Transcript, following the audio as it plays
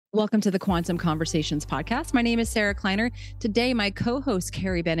Welcome to the Quantum Conversations podcast. My name is Sarah Kleiner. Today, my co-host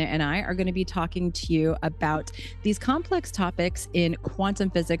Carrie Bennett and I are going to be talking to you about these complex topics in quantum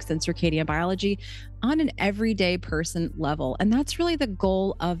physics and circadian biology on an everyday person level. And that's really the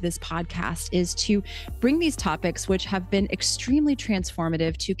goal of this podcast, is to bring these topics, which have been extremely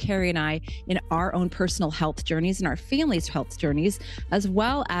transformative to Carrie and I in our own personal health journeys and our family's health journeys, as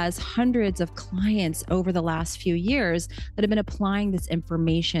well as hundreds of clients over the last few years that have been applying this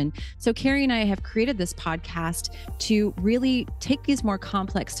information. So Carrie and I have created this podcast to really take these more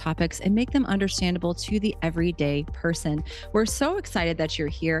complex topics and make them understandable to the everyday person. We're so excited that you're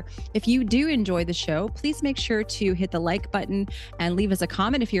here. If you do enjoy the show, please make sure to hit the like button and leave us a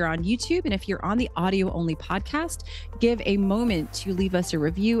comment if you're on YouTube. And if you're on the audio only podcast, give a moment to leave us a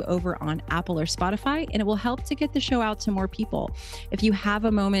review over on Apple or Spotify, and it will help to get the show out to more people. If you have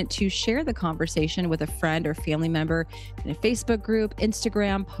a moment to share the conversation with a friend or family member in a Facebook group,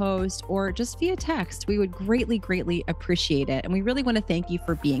 Instagram post, or just via text, we would greatly, greatly appreciate it. And we really want to thank you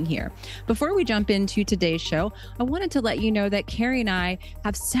for being here. Before we jump into today's show, I wanted to let you know that Carrie and I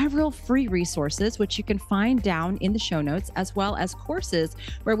have several free resources, which you can find down in the show notes, as well as courses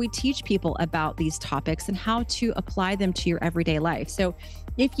where we teach people about these topics and how to apply them to your everyday life. So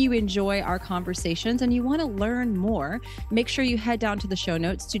if you enjoy our conversations and you want to learn more, make sure you head down to the show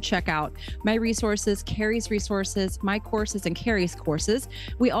notes to check out my resources, Carrie's resources, my courses, and Carrie's courses.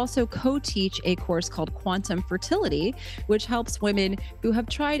 We also co-teach a course called Quantum Fertility, which helps women who have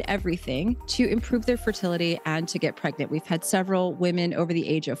tried everything to improve their fertility and to get pregnant. We've had several women over the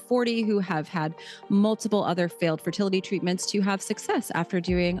age of 40 who have had multiple other failed fertility treatments to have success after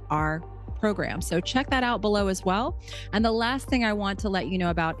doing our program. So check that out below as well. And the last thing I want to let you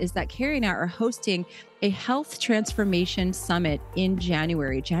know about is that Carrie and I are hosting a health transformation summit in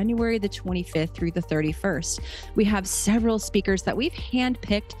January the 25th through the 31st. We have several speakers that we've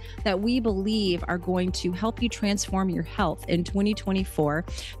handpicked that we believe are going to help you transform your health in 2024.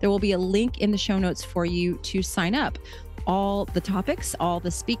 There will be a link in the show notes for you to sign up. All the topics, all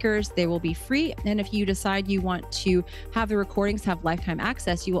the speakers, they will be free. And if you decide you want to have the recordings, have lifetime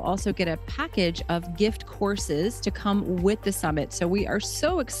access, you will also get a package of gift courses to come with the summit. So we are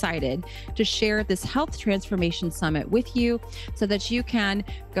so excited to share this health transformation summit with you so that you can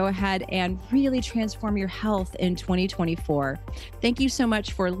go ahead and really transform your health in 2024. Thank you so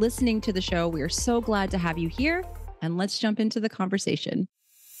much for listening to the show. We are so glad to have you here, and let's jump into the conversation.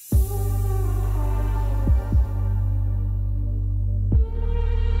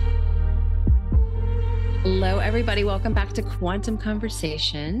 Hello, everybody. Welcome back to Quantum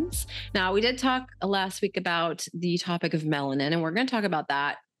Conversations. Now, we did talk last week about the topic of melanin, and we're going to talk about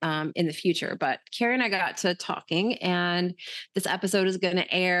that in the future. But Carrie and I got to talking, and this episode is going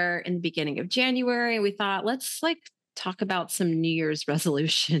to air in the beginning of January. And we thought, let's talk about some New Year's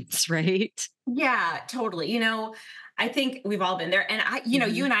resolutions, right? Yeah, totally. I think we've all been there. And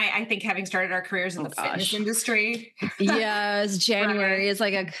you and I think having started our careers in the fitness industry. Yes. January is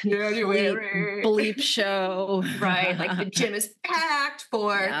like a complete bleep show. Right. Like the gym is packed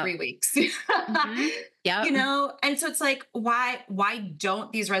for 3 weeks. Yeah. And so it's like, why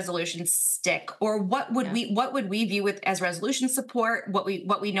don't these resolutions stick? Or what would we view as resolution support? What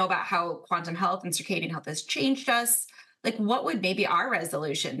we know about how quantum health and circadian health has changed us? Like, what would maybe our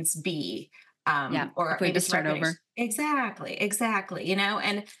resolutions be? Or if we just start over. Exactly.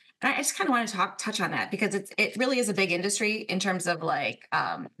 And I just kind of want to touch on that because it really is a big industry in terms of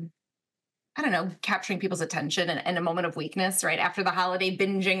capturing people's attention and a moment of weakness, right? After the holiday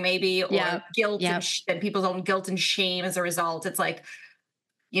binging maybe, or guilt and people's own guilt and shame as a result. It's like,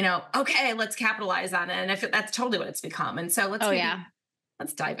 okay, let's capitalize on it. And if that's totally what it's become. And so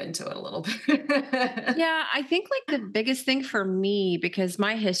let's dive into it a little bit. Yeah, I think the biggest thing for me, because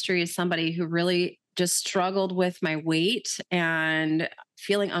my history is somebody who really just struggled with my weight and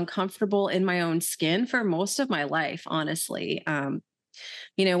feeling uncomfortable in my own skin for most of my life, honestly.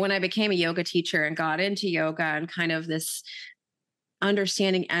 When I became a yoga teacher and got into yoga and kind of this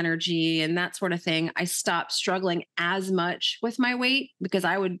understanding energy and that sort of thing, I stopped struggling as much with my weight because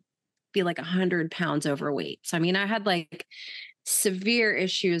I would be 100 pounds overweight. So, I had severe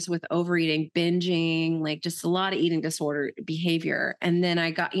issues with overeating, binging, just a lot of eating disorder behavior. And then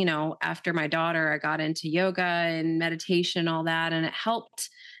I got, after my daughter, I got into yoga and meditation, all that, and it helped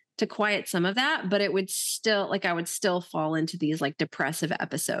to quiet some of that, but it would still, I would still fall into these depressive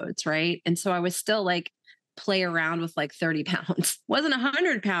episodes. Right. And so I was still play around with 30 pounds. Wasn't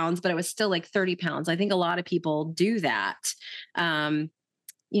 100 pounds, but it was still 30 pounds. I think a lot of people do that,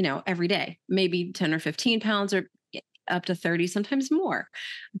 every day, maybe 10 or 15 pounds or up to 30, sometimes more.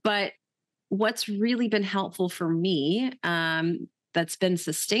 But what's really been helpful for me that's been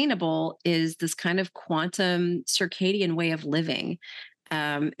sustainable is this kind of quantum circadian way of living.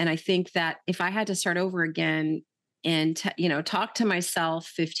 And I think that if I had to start over again and talk to myself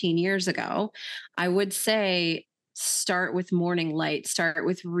 15 years ago, I would say start with morning light, start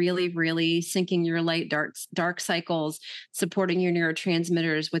with really, really syncing your light dark cycles, supporting your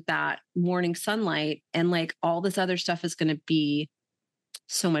neurotransmitters with that morning sunlight. And like all this other stuff is going to be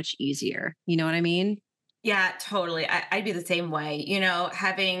so much easier. You know what I mean? Yeah, totally. I'd be the same way,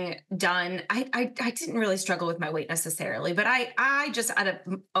 having done, I didn't really struggle with my weight necessarily, but I just out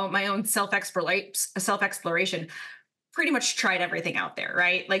of my own self-exploration, pretty much tried everything out there,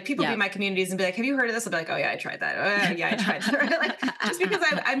 right? Like people be in my communities and be like, have you heard of this? I'll be like, oh yeah, I tried that. Oh yeah, I tried that. Like, just because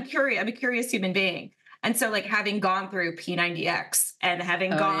I'm curious, I'm a curious human being. And so like having gone through P90X and having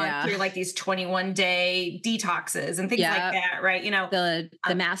gone through like these 21-day detoxes and things like that, right?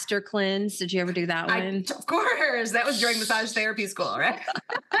 The master cleanse. Did you ever do that one? Of course. That was during massage therapy school, right?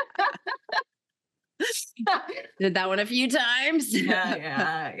 Did that one a few times.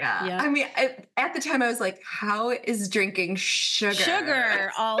 Yeah. I mean, at the time I was like, how is drinking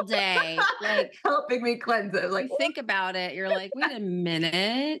sugar all day like helping me cleanse it? Like, think about it. You're like, wait a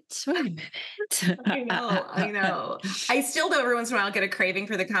minute. I know. I still do every once in a while get a craving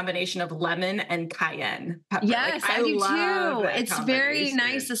for the combination of lemon and cayenne pepper. Yes, like, I do too. It's very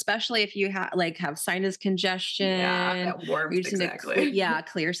nice, especially if you have sinus congestion. Yeah, that warmth, exactly.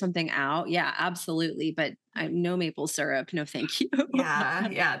 Clear something out. Yeah, absolutely. But no maple syrup. No, thank you.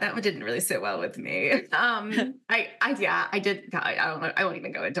 yeah. That one didn't really sit well with me. I did. I don't know. I won't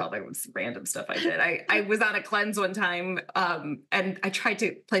even go into all the random stuff I did. I was on a cleanse one time, and I tried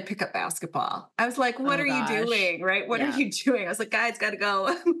to play pickup basketball. I was like, "What are you doing? Right? What are you doing?" I was like, "Guys, gotta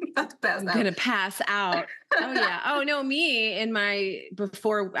go. I'm gonna pass out." Oh yeah. Oh no,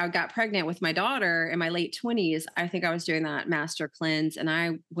 before I got pregnant with my daughter in my late 20s, I think I was doing that master cleanse, and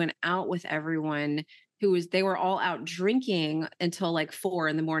I went out with everyone they were all out drinking until like 4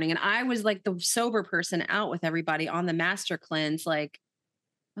 a.m. And I was like the sober person out with everybody on the master cleanse. Like,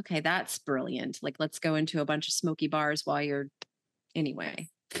 okay, that's brilliant. Like, let's go into a bunch of smoky bars anyway.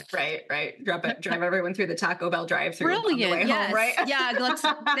 Right. Drive everyone through the Taco Bell drive-through. Brilliant. On the way home, right? Yeah.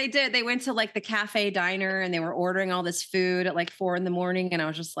 They did. They went to like the cafe diner and they were ordering all this food at like 4 a.m. And I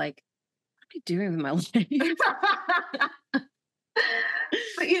was just like, what are you doing with my life?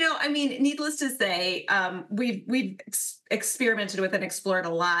 But I mean, needless to say, we've experimented with and explored a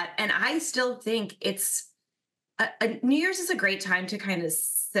lot, and I still think it's New Year's is a great time to kind of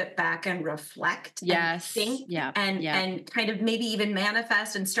sit back and reflect, and think, and kind of maybe even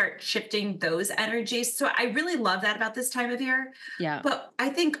manifest and start shifting those energies. So I really love that about this time of year. Yeah, but I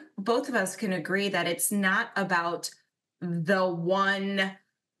think both of us can agree that it's not about the one,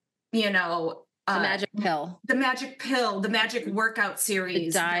 the magic pill, the magic workout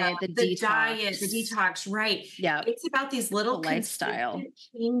series, the diet, the detox, right? Yeah. It's about these little lifestyle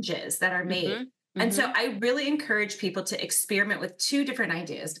changes that are made. Mm-hmm. And so I really encourage people to experiment with two different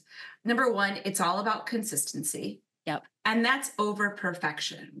ideas. Number one, it's all about consistency. Yep. And that's over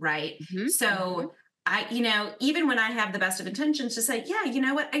perfection, right? Mm-hmm. So even when I have the best of intentions to say, yeah, you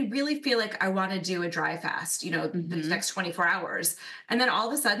know what, I really feel like I want to do a dry fast, the next 24 hours. And then all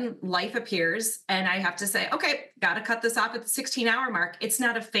of a sudden life appears and I have to say, okay, got to cut this off at the 16-hour mark. It's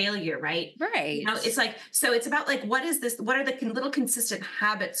not a failure, right? Right. It's like, so it's about like, what is this? What are the little consistent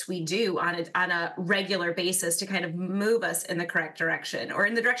habits we do on a regular basis to kind of move us in the correct direction or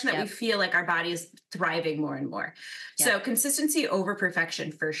in the direction that we feel like our body is thriving more and more. Yep. So consistency over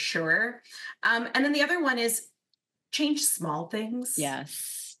perfection for sure. And then the other one is change small things.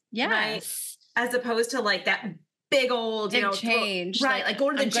 Yes. Right? As opposed to like that big old, change. Right. Like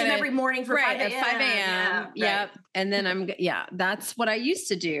going to the gym every morning for 5 a.m. At 5 a.m. Yep. Right. And then that's what I used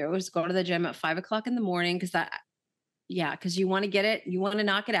to do was go to the gym at 5 o'clock in the morning. Because you want to get it, you want to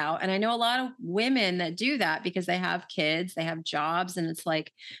knock it out. And I know a lot of women that do that because they have kids, they have jobs, and it's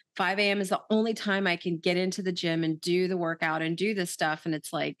like 5 a.m. is the only time I can get into the gym and do the workout and do this stuff. And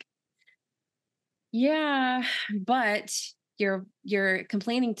it's like, yeah, but you're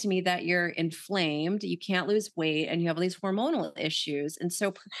complaining to me that you're inflamed, you can't lose weight, and you have all these hormonal issues. And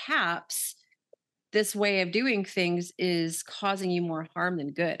so perhaps this way of doing things is causing you more harm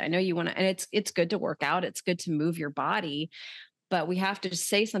than good. I know you want to, and it's good to work out. It's good to move your body, but we have to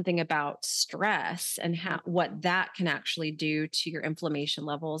say something about stress and what that can actually do to your inflammation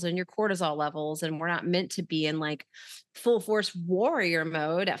levels and your cortisol levels. And we're not meant to be in like full force warrior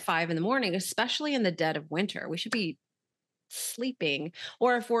mode at 5 a.m, especially in the dead of winter. We should be sleeping,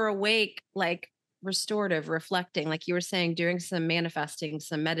 or if we're awake, like restorative, reflecting, like you were saying, doing some manifesting,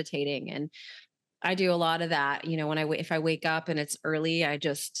 some meditating, and I do a lot of that. If I wake up and it's early,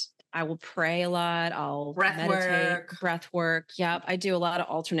 I will pray a lot. I'll Breath meditate, work. breath work. Yep. I do a lot of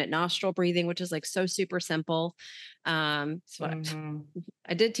alternate nostril breathing, which is like so super simple. So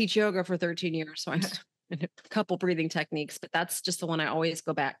I did teach yoga for 13 years. So I a couple breathing techniques, but that's just the one I always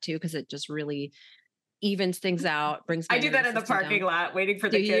go back to because it just really evens things out, brings my I do that in the nervous system parking down. lot waiting for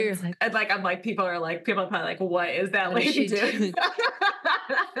the You? kids. And I'm like, people are probably like, what is that What is lady she doing? doing?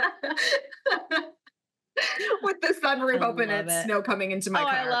 With the I sunroof open love and it. snow coming into my Oh,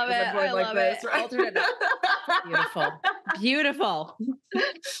 car. I love it. I'm going I like love it. this, right? Alternate. Beautiful. Beautiful.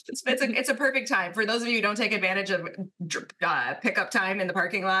 It's a perfect time for those of you who don't take advantage of pickup time in the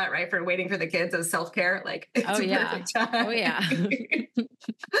parking lot, right? For waiting for the kids as self-care. Like, it's Oh, a yeah. perfect time. Oh, yeah.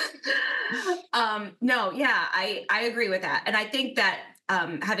 No, yeah, I agree with that. And I think that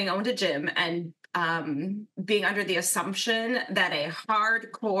having owned a gym and being under the assumption that a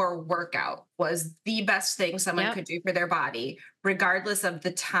hardcore workout was the best thing someone could do for their body, regardless of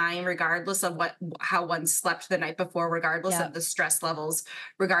the time, regardless of how one slept the night before, regardless of the stress levels,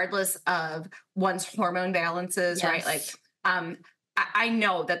 regardless of one's hormone balances, right? Like, I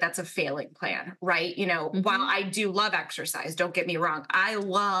know that that's a failing plan, right? While I do love exercise, don't get me wrong, I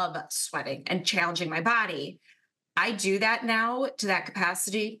love sweating and challenging my body. I do that now to that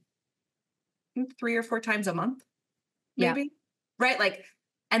capacity 3 or 4 times a month, maybe. Right? Like,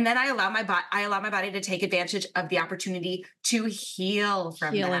 and then I allow my body to take advantage of the opportunity to heal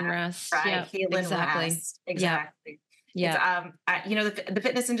from Heal that. and rest. Right? Yep. Heal and rest. Exactly. Yeah. It's the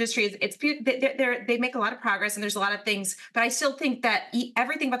fitness industry it's they make a lot of progress and there's a lot of things, but I still think that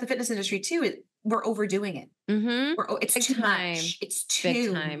everything about the fitness industry too is we're overdoing it. It's Big too time. much. It's Big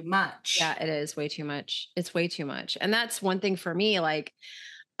too time. much. Yeah, it is way too much. It's way too much. And that's one thing for me. Like,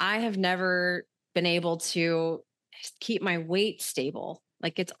 I have never been able to keep my weight stable.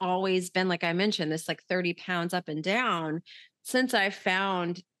 Like, it's always been, like I mentioned, this like 30 pounds up and down since I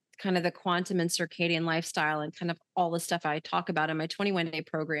found kind of the quantum and circadian lifestyle and kind of all the stuff I talk about in my 21-day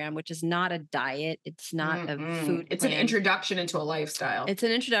program, which is not a diet. It's not a food It's plan. an introduction into a lifestyle. It's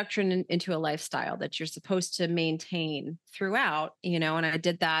an introduction into a lifestyle that you're supposed to maintain throughout, and I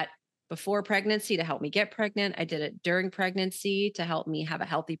did that before pregnancy to help me get pregnant. I did it during pregnancy to help me have a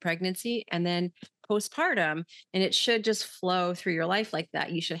healthy pregnancy, and then postpartum. And it should just flow through your life like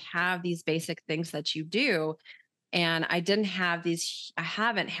that. You should have these basic things that you do. And I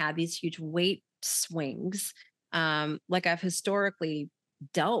haven't had these huge weight swings like I've historically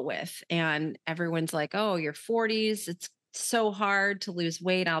dealt with. And everyone's like, oh, you're 40s. It's so hard to lose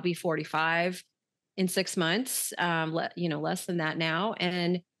weight. I'll be 45 in 6 months, less than that now.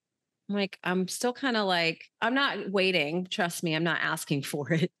 And I'm like, I'm still kind of like, I'm not waiting. Trust me, I'm not asking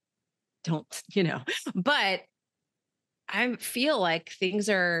for it. Don't, but I feel like things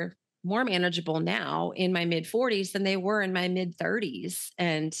are more manageable now in my mid 40s than they were in my mid 30s.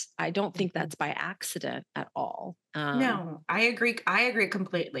 And I don't think that's by accident at all. No, I agree. I agree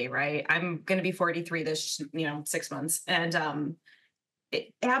completely. Right. I'm going to be 43 this, 6 months. And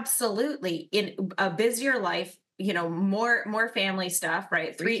absolutely in a busier life, more family stuff,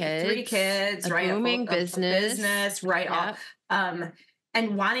 right? Three kids, a right? booming business, right? Yep.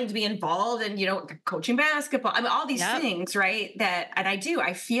 And wanting to be involved and, coaching basketball. I mean, all these things, right?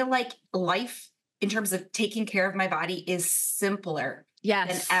 I feel like life in terms of taking care of my body is simpler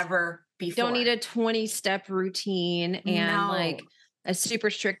than ever before. Don't need a 20-step routine and like a super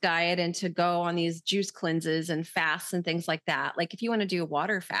strict diet and to go on these juice cleanses and fasts and things like that. Like, if you want to do a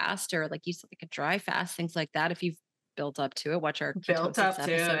water fast or like you said, like a dry fast, things like that, if you've built up to it, watch our ketosis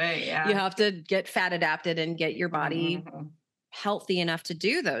episode. You have to get fat adapted and get your body healthy enough to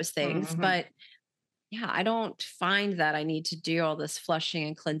do those things. But yeah, I don't find that I need to do all this flushing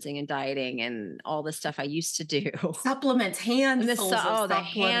and cleansing and dieting and all the stuff I used to do. Supplements, handfuls of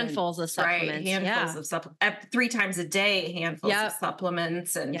supplements. Handfuls of supplements. Right? Handfuls of supplements. 3 times a day, handfuls of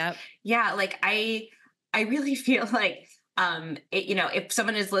supplements. And like I really feel like if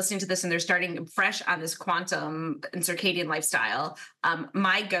someone is listening to this and they're starting fresh on this quantum and circadian lifestyle,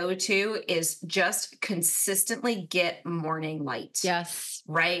 my go-to is just consistently get morning light. Yes.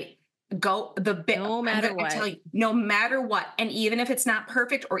 Right. Go the bit. No matter what. I tell you, no matter what. And even if it's not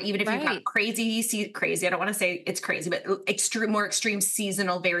perfect, or even if you've got crazy, I don't want to say it's crazy, but more extreme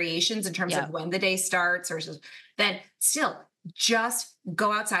seasonal variations in terms of when the day starts, then still just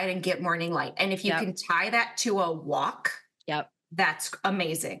go outside and get morning light. And if you can tie that to a walk, that's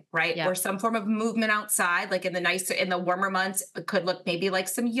amazing, right? Or some form of movement outside, like in the warmer months, it could look maybe like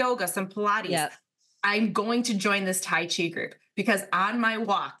some yoga, some Pilates. I'm going to join this Tai Chi group because on my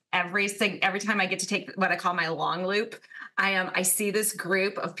walk, every time I get to take what I call my long loop, I see this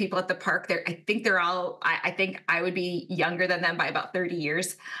group of people at the park. I think they're all, I think I would be younger than them by about 30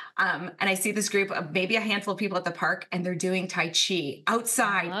 years. And I see this group of maybe a handful of people at the park, and they're doing Tai Chi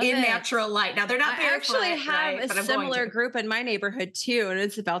outside in natural light. Now they're not barefoot, actually have right? a similar group in my neighborhood too. And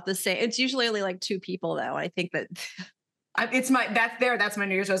it's about the same. It's usually only like 2 people though. I think that that's my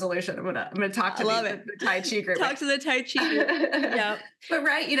New Year's resolution. I'm gonna talk to the Tai Chi group. Talk to the Tai Chi group. Yeah. But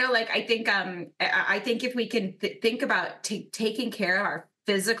right, like I think if we can think about taking care of our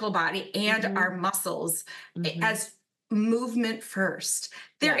physical body and our muscles as movement first.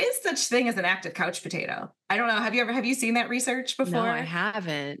 There is such thing as an active couch potato. I don't know. Have you seen that research before? No, I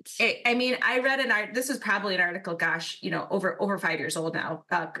haven't. I read this was probably an article, over 5 years old now,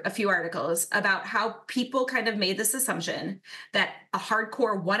 a few articles about how people kind of made this assumption that a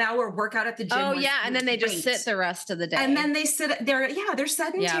hardcore 1 hour workout at the gym. Oh yeah. And then they just sit the rest of the day. And then they sit there. Yeah. They're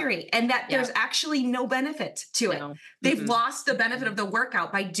sedentary and that there's actually no benefit to it. They've lost the benefit of the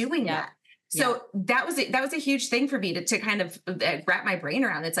workout by doing that. So that was a huge thing for me to kind of wrap my brain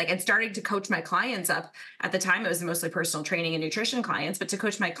around. It's like, and starting to coach my clients up. At the time, it was mostly personal training and nutrition clients, but to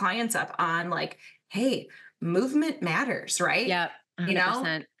coach my clients up on like, hey, movement matters, right? Yeah.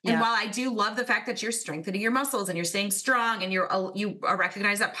 100%. And while I do love the fact that you're strengthening your muscles and you're staying strong and you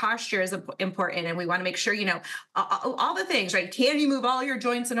recognize that posture is important, and we want to make sure, all the things, right? Can you move all your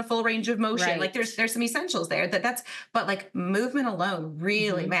joints in a full range of motion? Right. Like there's some essentials there but like movement alone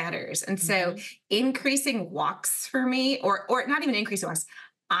really matters. And so increasing walks for me, or not even increasing walks,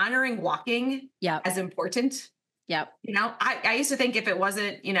 honoring walking as important. Yep. I used to think if it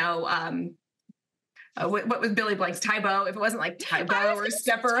wasn't, what was Billy Blank's Taibo? If it wasn't like Taibo or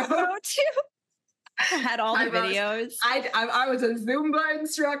Stepper too. I had all the videos. I was a Zumba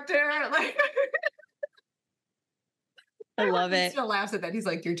instructor. Like, I love it. He still laughs at that. He's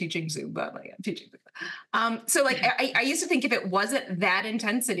like, "You're teaching Zumba." I'm like, "I'm teaching Zumba." So like, I used to think if it wasn't that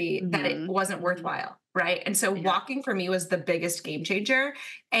intensity, that it wasn't worthwhile, right? And so walking for me was the biggest game changer.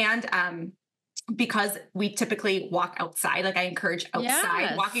 And because we typically walk outside, like I encourage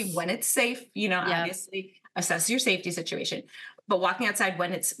outside walking when it's safe, obviously assess your safety situation, but walking outside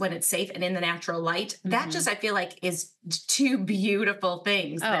when it's safe and in the natural light, that just, I feel like is 2 beautiful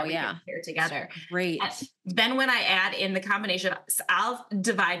things that we can pair together. Great. Then when I add in the combination, I'll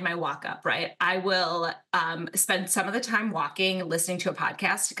divide my walk up, right? I will spend some of the time walking, listening to a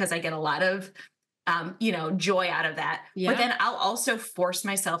podcast, because I get a lot of joy out of that. But then I'll also force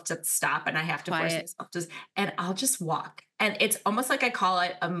myself to stop, and I have to force myself and I'll just walk. And it's almost like I call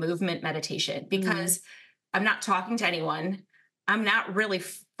it a movement meditation, because I'm not talking to anyone. I'm not really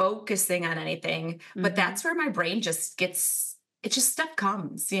focusing on anything, but that's where my brain just stuff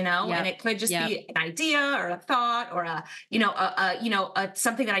comes, and it could just be an idea or a thought or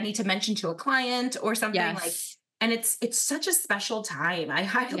something that I need to mention to a client or something like. And it's such a special time. I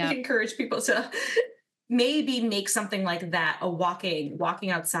highly encourage people to maybe make something like that,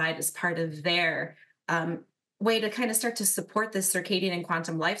 walking outside as part of their way to kind of start to support this circadian and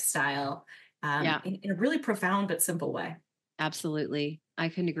quantum lifestyle in a really profound but simple way. Absolutely. I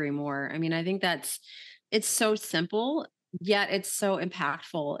couldn't agree more. I mean, I think it's so simple, yet it's so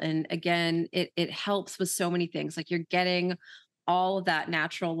impactful. And again, it helps with so many things. Like you're getting all of that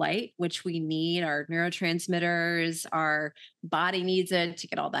natural light, which we need, our neurotransmitters, our body needs it to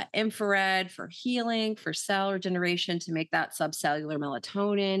get all that infrared for healing, for cell regeneration, to make that subcellular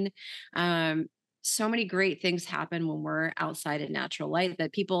melatonin. So many great things happen when we're outside in natural light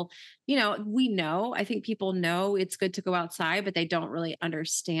that people, I think people know it's good to go outside, but they don't really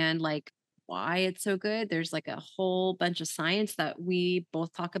understand like why it's so good. There's like a whole bunch of science that we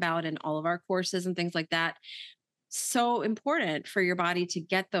both talk about in all of our courses and things like that. So important for your body to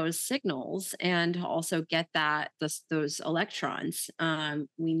get those signals and also get those electrons.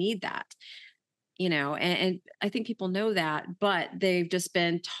 We need that, and I think people know that, but they've just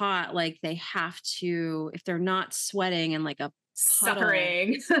been taught like they have to, if they're not sweating and like a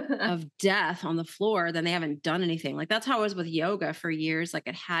suffering of death on the floor, then they haven't done anything. Like that's how it was with yoga for years. Like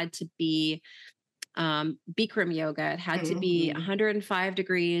it had to be Bikram yoga. It had to be 105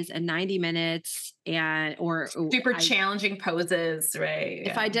 degrees and 90 minutes or super challenging poses, right?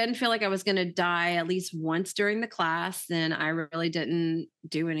 If I didn't feel like I was going to die at least once during the class, then I really didn't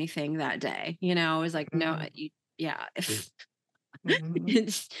do anything that day. It was like, no,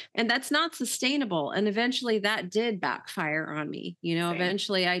 and that's not sustainable. And eventually that did backfire on me.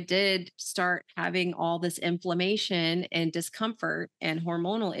 Eventually I did start having all this inflammation and discomfort and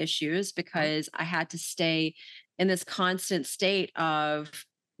hormonal issues because I had to stay in this constant state of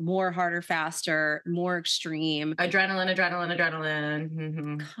more, harder, faster, more extreme. Adrenaline.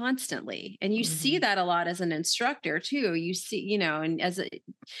 Mm-hmm. Constantly. And you see Mm-hmm. that a lot as an instructor too. You see, and as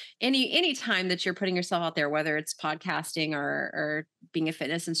any time that you're putting yourself out there, whether it's podcasting or being a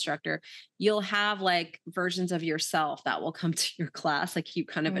fitness instructor, you'll have like versions of yourself that will come to your class. Like you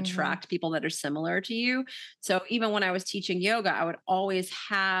kind of Mm-hmm. attract people that are similar to you. So even when I was teaching yoga, I would always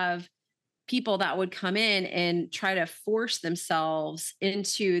have people that would come in and try to force themselves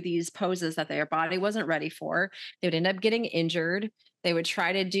into these poses that their body wasn't ready for. They would end up getting injured. They would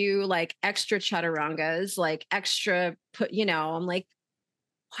try to do like extra chaturangas, like extra I'm like,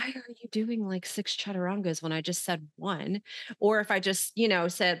 why are you doing like 6 chaturangas when I just said one? Or if I just,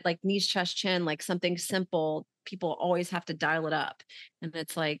 said like knees, chest, chin, like something simple, people always have to dial it up. And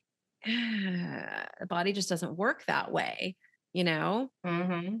it's like, the body just doesn't work that way, you know?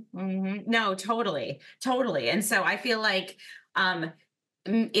 No, totally. And so I feel like um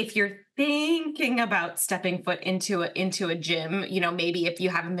if you're thinking about stepping foot into a gym, maybe if you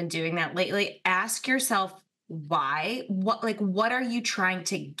haven't been doing that lately, ask yourself why. What are you trying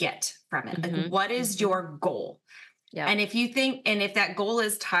to get from it? Like Mhm, what is mhm. your goal? Yep. And if that goal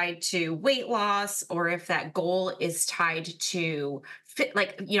is tied to weight loss, or if that goal is tied to fit,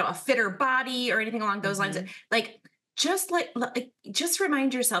 like, a fitter body or anything along those lines, Mhm. like, just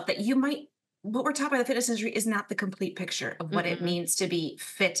remind yourself that what we're taught by the fitness industry is not the complete picture of what it Mm-mm. means to be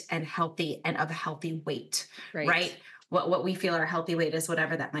fit and healthy and of a healthy weight, Right. right? What we feel our healthy weight is,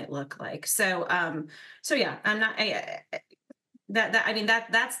 whatever that might look like. So yeah, I'm not, I mean,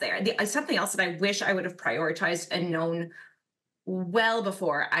 that's there. Something else that I wish I would have prioritized and known well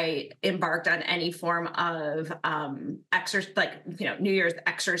before I embarked on any form of exercise, like, New Year's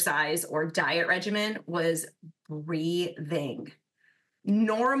exercise or diet regimen, was breathing.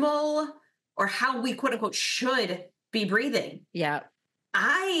 Normal, or how we quote unquote should be breathing. Yeah.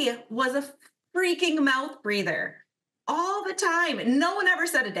 I was a freaking mouth breather all the time. No one ever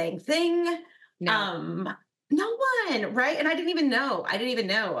said a dang thing. No. Um, no one, right? And I didn't even know.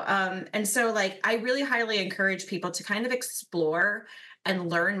 And so, like, I really highly encourage people to kind of explore and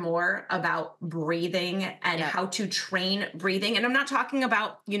learn more about breathing and Yep. how to train breathing. And I'm not talking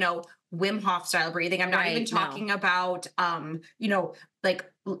about, Wim Hof style breathing. I'm not even Right. No. talking about like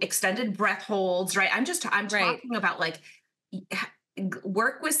extended breath holds, right? I'm Right. talking about like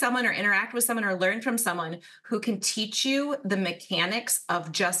work with someone or interact with someone or learn from someone who can teach you the mechanics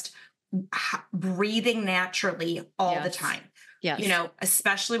of just breathing naturally all the Yes. time, Yes.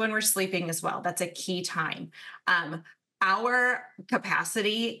 especially when we're sleeping as well. That's a key time. um, our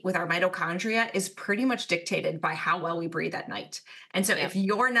capacity with our mitochondria is pretty much dictated by how well we breathe at night. And so if Yep.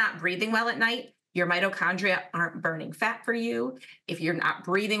 you're not breathing well at night, your mitochondria aren't burning fat for you. If you're not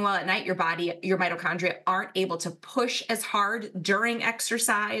breathing well at night, your mitochondria aren't able to push as hard during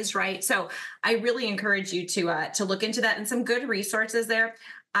exercise, right? So I really encourage you to look into that, and some good resources there.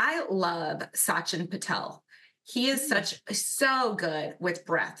 I love Sachin Patel. He is Mm. so good with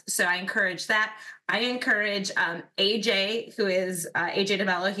breath. So I encourage that. I encourage AJ, who is AJ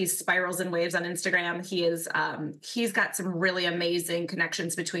DeMello. He's Spirals and Waves on Instagram. He's got some really amazing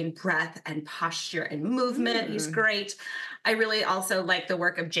connections between breath and posture and movement. He's Mm. great. I really also like the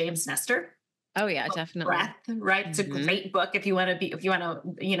work of James Nestor. Oh yeah, definitely. Breath, right? It's a Mhm. great book if you want to,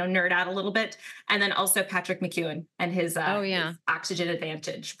 nerd out a little bit. And then also Patrick McEwen and Oh his yeah. oxygen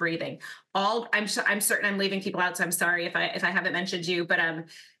advantage breathing. I'm certain I'm leaving people out, so I'm sorry if I haven't mentioned you, but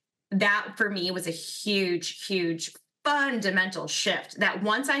that for me was a huge fundamental shift. That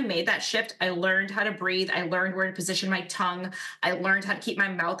once I made that shift, I learned how to breathe. I learned where to position my tongue. I learned how to keep my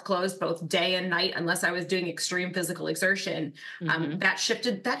mouth closed both day and night, unless I was doing extreme physical exertion. Mhm.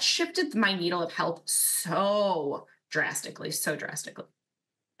 That shifted my needle of health so drastically, so drastically.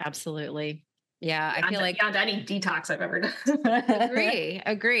 Absolutely. Yeah, I Beyond, feel like beyond any detox I've ever done.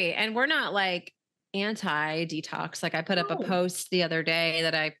 agree. And we're not like anti detox. Like I put up a No, post the other day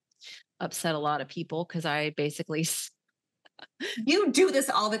that I upset a lot of people because I basically you do this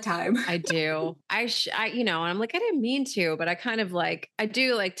all the time. I do. And I'm like, I didn't mean to, but I kind of like, I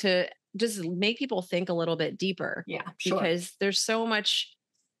do like to just make people think a little bit deeper Yeah, sure. because there's so much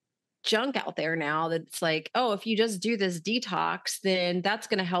junk out there now that's like, oh, if you just do this detox, then that's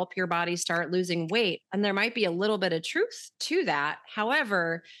going to help your body start losing weight. And there might be a little bit of truth to that.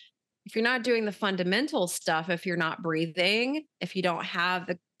 However, if you're not doing the fundamental stuff, if you're not breathing, if you don't have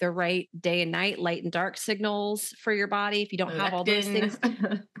the right day and night, light and dark signals for your body, if you don't have all those Leptin.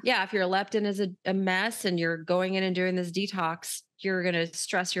 things, yeah, if your leptin is a mess and you're going in and doing this detox, you're going to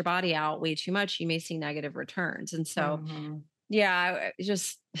stress your body out way too much. You may see negative returns. And so, yeah,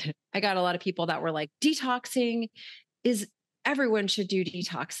 I got a lot of people that were like, detoxing is everyone should do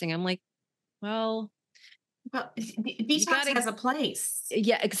detoxing. I'm like, well, Well, you detox gotta, has a place,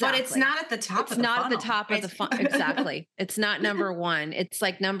 yeah, but it's exactly. not at the top It's of the not at the funnel, top of right? the fun. Exactly. It's not number one. It's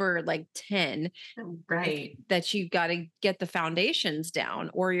like number like 10 Right. that you got to get the foundations down,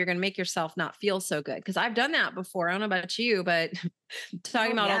 or you're going to make yourself not feel so good. Cause I've done that before. I don't know about you, but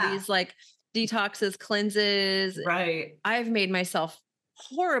talking Oh, about all yeah. these like detoxes, cleanses, Right. I've made myself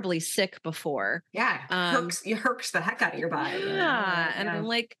horribly sick before. Yeah. Um, You herks the heck out of your body, yeah. And Yeah. I'm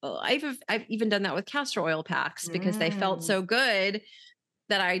like, oh, I've even done that with castor oil packs because they felt Mm. so good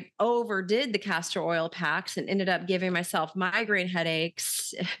that I overdid the castor oil packs and ended up giving myself migraine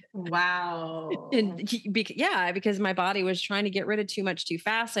headaches. Wow. And yeah, because my body was trying to get rid of too much too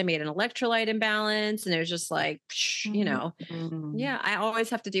fast. I made an electrolyte imbalance, and it was just like, Mhm. yeah, I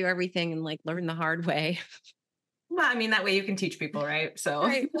always have to do everything and like learn the hard way. Well, I mean, that way you can teach people, right? So,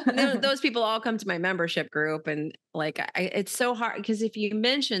 Right. Those people all come to my membership group, and like, it's so hard because if you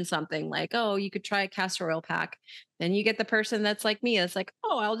mention something like, oh, you could try a castor oil pack, then you get the person that's like me. It's like,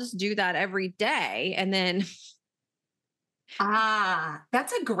 oh, I'll just do that every day. And then,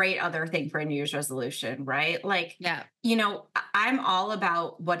 that's a great other thing for a New Year's resolution, right? Like, yeah, I'm all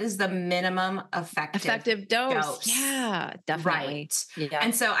about what is the minimum effective effective dose. dose. Yeah, definitely. Right. Yeah.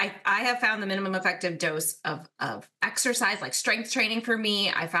 And so I have found the minimum effective dose of exercise, like strength training for me.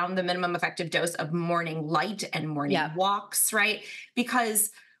 I found the minimum effective dose of morning light and morning Yeah. walks, right?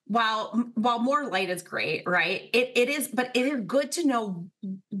 Because while more light is great, right? It is, but it is good to know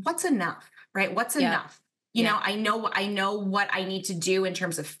what's enough, right? What's Yeah. enough? Yeah. I know what I need to do in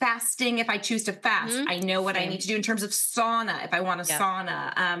terms of fasting if I choose to fast. Mhm. I know what I Same. need to do in terms of sauna if I want a Yeah.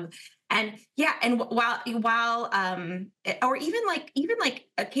 sauna. And yeah, and or even like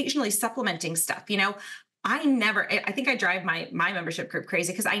occasionally supplementing stuff, I think I drive my membership group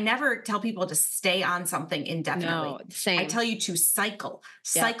crazy because I never tell people to stay on something No, indefinitely. I same. tell you to cycle,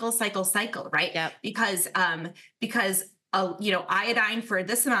 Yep. cycle, right? Yep. Because iodine for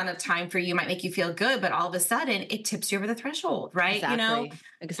this amount of time for you might make you feel good, but all of a sudden it tips you over the threshold, right? Exactly. And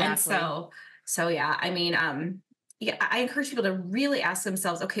Exactly. so yeah, I mean, yeah, I encourage people to really ask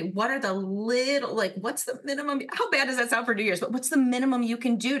themselves, okay, what are the little, like, what's the minimum? How bad does that sound for New Year's? But what's the minimum you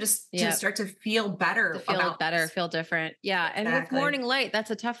can do to Yep. start to feel To better feel about better, this? feel different. Yeah. And with Exactly. morning light,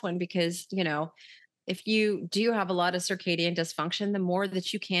 that's a tough one because, if you do have a lot of circadian dysfunction, the more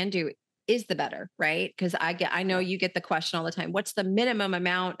that you can do is the better, right? Because I know Yeah. you get the question all the time, what's the minimum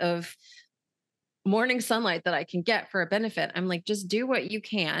amount of morning sunlight that I can get for a benefit? I'm like, just do what you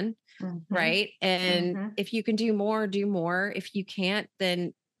can, Hmm. right? And Hmm. if you can do more, do more. If you can't,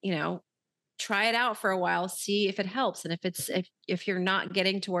 then, try it out for a while, see if it helps. And if you're not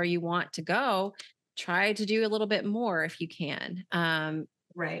getting to where you want to go, try to do a little bit more if you can.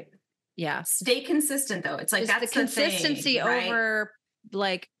 Right. Yeah. Stay consistent though. It's like, Just the that's the thing, consistency right? over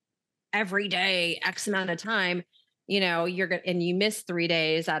like every day, X amount of time, you're going to, and you miss 3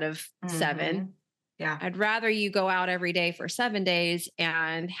 days out of 7. Hmm. Yeah. I'd rather you go out every day for 7 days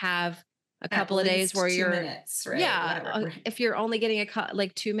and have a At couple of days where least two you're, minutes, right? yeah, Whatever. Right. if you're only getting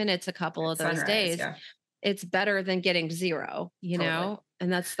like 2 minutes a couple At of those sunrise. days, Yeah. it's better than getting zero, Totally.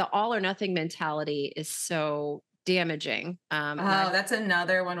 and that's the all or nothing mentality is so damaging. And Oh, I've, that's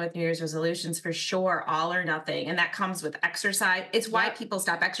another one with New Year's resolutions for sure. All or nothing. And that comes with exercise. It's why yep, people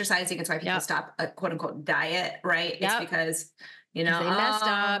stop exercising. It's why people yep, stop a quote unquote diet, right? It's yep, because, because they messed oh,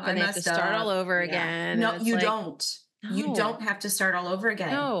 up I and they have to messed start all up. over Yeah. again. No, And it's you like, don't. You no, don't have to start all over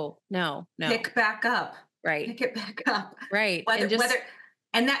again. no, no, no. Pick back up. Right. Pick it back up. Right. And Whether just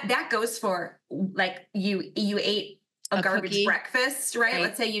and that goes for like you ate a a garbage cookie. breakfast, right? Right.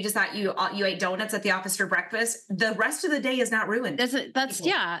 Let's say you just thought you ate donuts at the office for breakfast. The rest of the day is not ruined. That's People.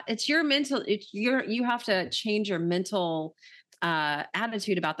 yeah, it's your mental, you have to change your mental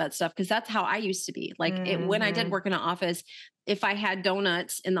attitude about that stuff because that's how I used to be. Like when I did Hmm. work in an office, if I had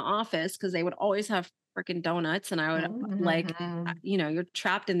donuts in the office, because they would always have freaking donuts, and I would like, Hmm. you're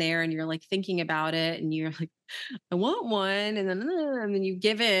trapped in there and you're like thinking about it and you're like, I want one. And then you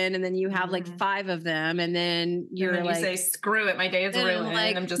give in and then you have like Hmm. 5 of them. And then And you're then you like, say, "Screw it, my day is then I'm ruined.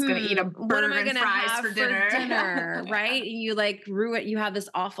 like, I'm just going to eat a what am burger I and going to fries have for for dinner." dinner? Yeah. Right. And you like ruin, you have this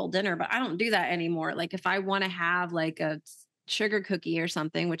awful dinner, but I don't do that anymore. Like if I want to have like a sugar cookie or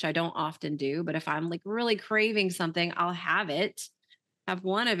something, which I don't often do, but if I'm like really craving something, I'll have it, have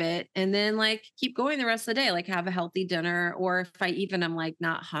one of it, and then like keep going the rest of the day, like have a healthy dinner. Or if I even am like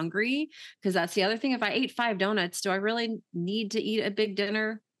not hungry, because that's the other thing. If I ate 5 donuts, do I really need to eat a big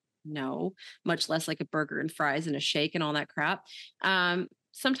dinner? No, much less like a burger and fries and a shake and all that crap.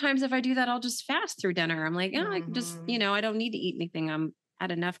 Sometimes if I do that, I'll just fast through dinner. I'm like, oh, I can just, Hmm. I don't need to eat anything. I'm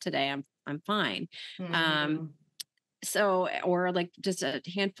had enough today. I'm fine. Um, Hmm. So, or like just a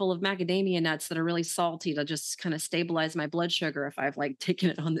handful of macadamia nuts that are really salty to just kind of stabilize my blood sugar if I've like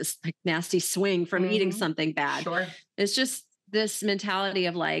taken it on this like nasty swing from eating something bad. Sure. It's just this mentality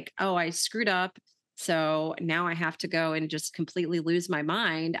of like, oh, I screwed up. So now I have to go and just completely lose my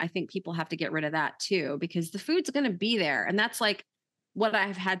mind. I think people have to get rid of that too, because the food's going to be there. And that's like what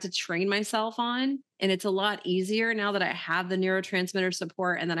I've had to train myself on. And it's a lot easier now that I have the neurotransmitter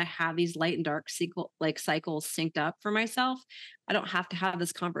support and then I have these light and dark cycles synced up for myself. I don't have to have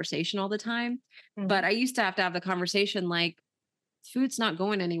this conversation all the time. But I used to have the conversation like, food's not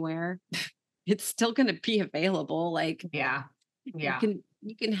going anywhere. It's still going to be available. Like, Yeah.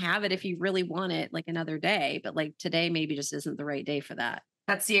 you can have it if you really want it like another day, but like today maybe just isn't the right day for that.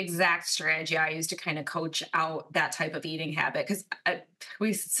 That's the exact strategy I use to kind of coach out that type of eating habit. Cause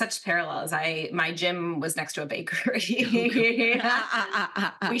we such parallels. My gym was next to a bakery.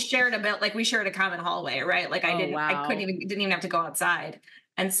 We shared we shared a common hallway, right? Like I didn't even have to go outside.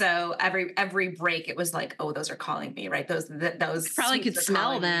 And so every break, it was like, oh, those are calling me, right? Those probably could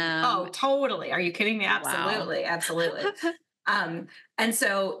smell them. Oh, totally. Are you kidding me? Absolutely. Wow. Absolutely. And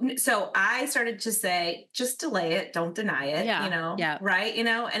so I started to say, just delay it. Don't deny it, right.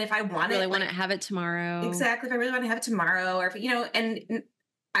 And if I want really want to have it tomorrow. Exactly. If I really want to have it tomorrow or if, and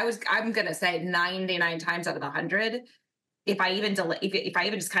I'm going to say 99 times out of 100, if I even delay, if I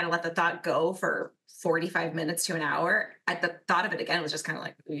even just kind of let the thought go for 45 minutes to an hour, at the thought of it again, was just kind of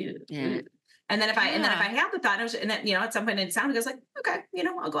like, yeah. And then if I have the thought, and then, at some point it sounded, I was like, okay,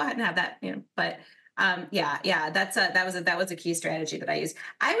 I'll go ahead and have that, but that was a key strategy that I use.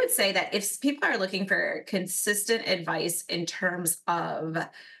 I would say that if people are looking for consistent advice in terms of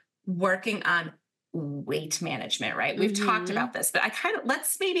working on weight management, right? We've talked about this, but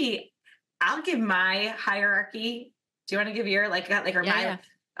I'll give my hierarchy. Do you want to give your yeah.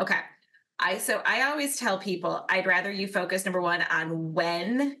 Okay. I always tell people I'd rather you focus, number one, on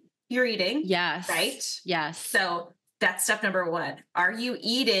when you're eating. Yes. Right? Yes. So that's step number one. Are you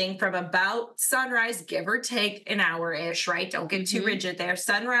eating from about sunrise, give or take an hour-ish, right? Don't get too rigid there.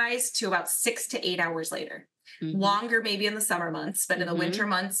 Sunrise to about 6 to 8 hours later. Longer maybe in the summer months, but in the winter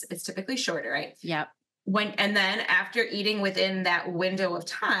months, it's typically shorter, right? Yep. And then after eating within that window of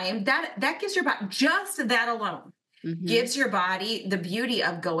time, that gives your body, just that alone, gives your body the beauty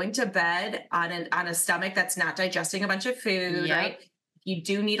of going to bed on a stomach that's not digesting a bunch of food, right? You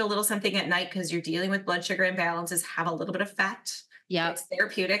do need a little something at night because you're dealing with blood sugar imbalances. Have a little bit of fat. Yeah, it's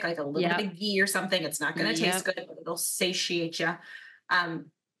therapeutic, like a little bit of ghee or something. It's not going to taste good, but it'll satiate you.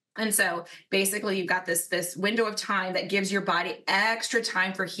 And so basically you've got this window of time that gives your body extra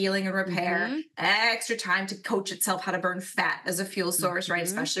time for healing and repair, extra time to coach itself how to burn fat as a fuel source, right?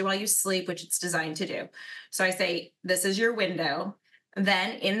 Especially while you sleep, which it's designed to do. So I say, this is your window.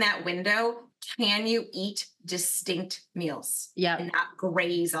 Then in that window, can you eat distinct meals? And not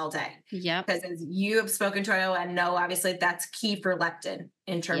graze all day? Because as you have spoken to, and know, obviously that's key for leptin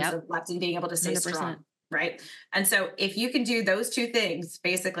in terms of leptin being able to stay 100%. Strong. Right. And so if you can do those two things,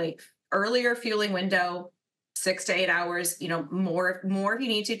 basically earlier fueling window, 6 to 8 hours, more if you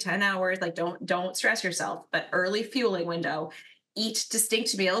need to, 10 hours, like don't stress yourself, but early fueling window, eat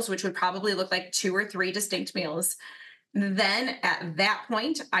distinct meals, which would probably look like 2 or 3 distinct meals. Then at that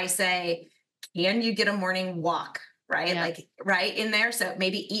point, I say, can you get a morning walk? Right. Like right in there. So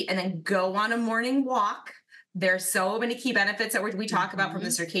maybe eat and then go on a morning walk. There's so many key benefits that we talk about, from the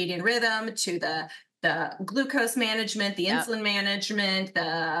circadian rhythm to the glucose management, the insulin management,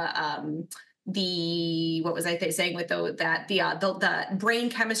 the what was I saying with the brain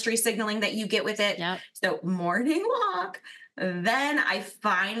chemistry signaling that you get with it. So morning walk. Then I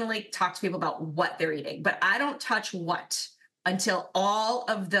finally talk to people about what they're eating, but I don't touch what until all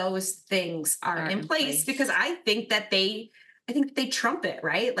of those things are in place, because I think that they trump it,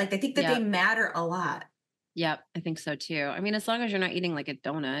 right? Like I think that they matter a lot. Yep, I think so too. I mean, as long as you're not eating like a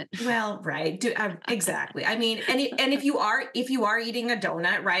donut. Well, right. Exactly. I mean, and if you are eating a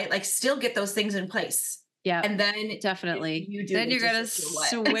donut, right, like still get those things in place. Yeah. And then definitely, then you're going to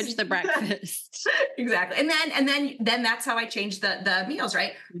switch the breakfast. Exactly. And then that's how I change the meals,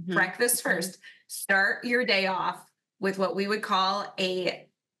 right? Breakfast first. Start your day off with what we would call a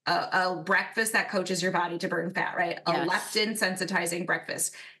breakfast that coaches your body to burn fat, right? A leptin sensitizing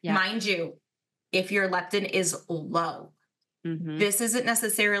breakfast. Mind you, if your leptin is low, this isn't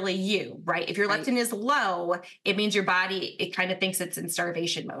necessarily you, right? If your leptin is low, it means your body, it kind of thinks it's in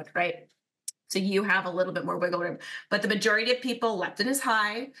starvation mode, right? So you have a little bit more wiggle room, but the majority of people, leptin is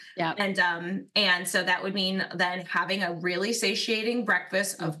high. And so that would mean then having a really satiating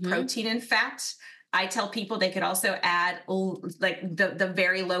breakfast of protein and fat, I tell people they could also add like the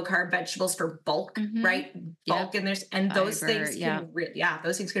very low carb vegetables for bulk, right? Bulk in there. And those things can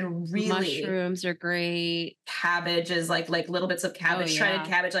those things can really. Mushrooms are great. Cabbage is like little bits of cabbage, shredded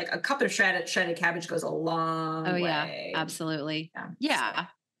cabbage, like a cup of shredded cabbage goes a long way. Yeah, absolutely. Yeah,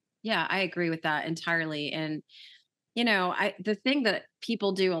 I agree with that entirely. And the thing that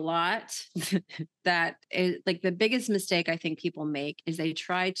people do a lot that is like the biggest mistake I think people make is they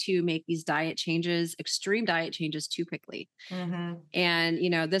try to make these extreme diet changes too quickly. And,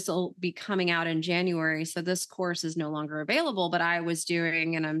 this will be coming out in January. So this course is no longer available, but I was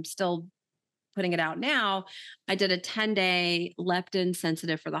doing, and I'm still putting it out now. I did a 10-day leptin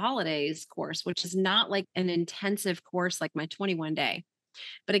sensitive for the holidays course, which is not like an intensive course like my 21-day.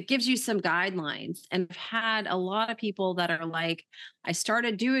 But it gives you some guidelines. And I've had a lot of people that are like, I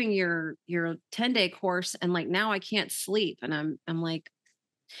started doing your 10-day course and like now I can't sleep. And I'm like,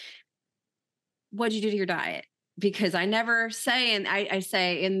 what'd you do to your diet? Because I never say, and I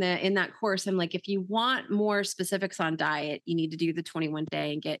say in that course, I'm like, if you want more specifics on diet, you need to do the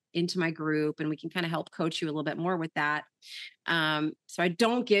 21-day and get into my group, and we can kind of help coach you a little bit more with that. So I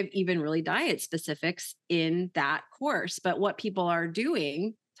don't give even really diet specifics in that course, but what people are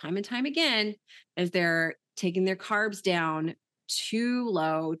doing time and time again is they're taking their carbs down too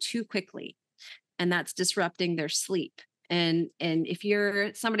low, too quickly, and that's disrupting their sleep. And if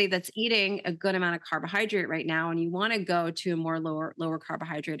you're somebody that's eating a good amount of carbohydrate right now and you want to go to a more lower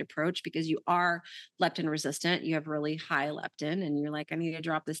carbohydrate approach because you are leptin resistant, you have really high leptin, and you're like, I need to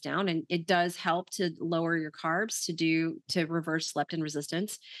drop this down. And it does help to lower your carbs to reverse leptin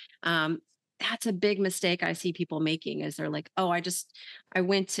resistance. That's a big mistake I see people making is they're like, oh, I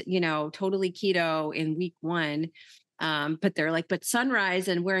went to, totally keto in week 1. But they're like, but sunrise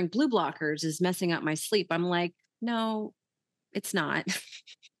and wearing blue blockers is messing up my sleep. I'm like, no, it's not.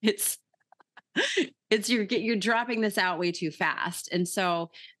 it's you're dropping this out way too fast. And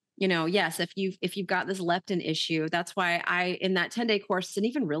so, yes, if you've got this leptin issue, that's why I, in that 10-day course, didn't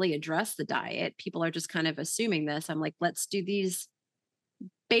even really address the diet. People are just kind of assuming this. I'm like, let's do these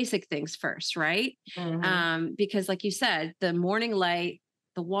basic things first. Right. Because like you said, the morning light,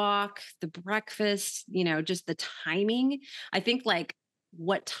 the walk, the breakfast, just the timing, I think like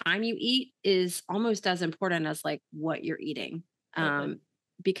what time you eat is almost as important as like what you're eating.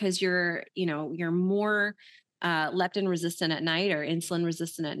 Because you're more leptin resistant at night or insulin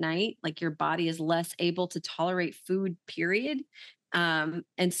resistant at night, like your body is less able to tolerate food, period. And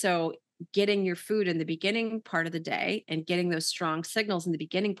so getting your food in the beginning part of the day and getting those strong signals in the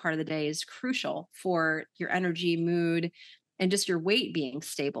beginning part of the day is crucial for your energy, mood, and just your weight being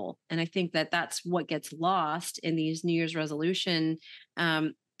stable. And I think that that's what gets lost in these New Year's resolution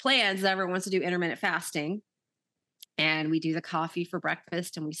plans. Everyone wants to do intermittent fasting. And we do the coffee for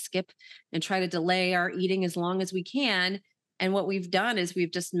breakfast and we skip and try to delay our eating as long as we can. And what we've done is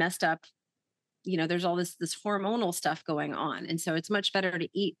we've just messed up, there's all this hormonal stuff going on. And so it's much better to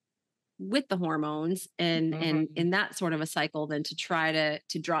eat with the hormones and in that sort of a cycle than to try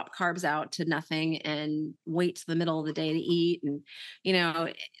to drop carbs out to nothing and wait to the middle of the day to eat. And,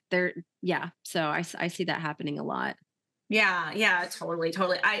 so I see that happening a lot. Yeah, totally.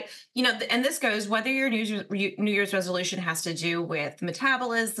 And this goes, whether your New Year's resolution has to do with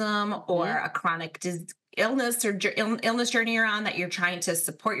metabolism or a chronic illness or illness journey you're on that you're trying to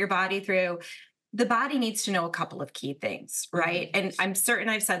support your body through, the body needs to know a couple of key things, right? And I'm certain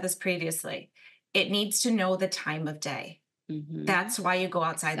I've said this previously. It needs to know the time of day. That's why you go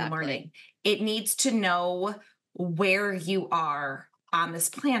outside in the morning. It needs to know where you are on this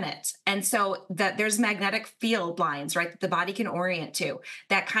planet. And so that there's magnetic field lines, right, that the body can orient to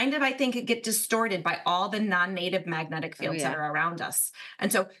that kind of, I think, get distorted by all the non-native magnetic fields that are around us.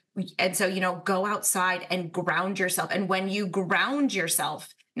 And so, go outside and ground yourself. And when you ground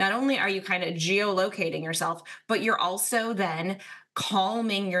yourself, not only are you kind of geolocating yourself, but you're also then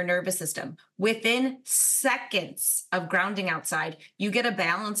calming your nervous system. Within seconds of grounding outside, you get a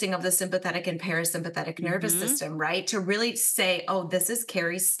balancing of the sympathetic and parasympathetic nervous system, right? To really say, oh, this is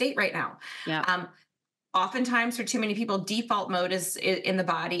Carrie's state right now. Yeah. Oftentimes for too many people, default mode is in the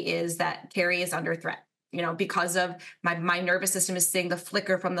body is that Carrie is under threat. Because of my nervous system is seeing the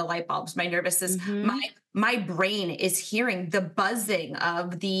flicker from the light bulbs. My nervous system, my brain is hearing the buzzing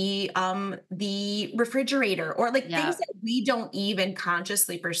of the refrigerator or things that we don't even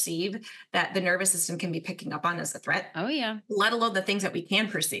consciously perceive that the nervous system can be picking up on as a threat. Oh yeah. Let alone the things that we can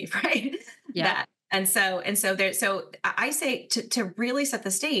perceive, right? Yeah. So I say to really set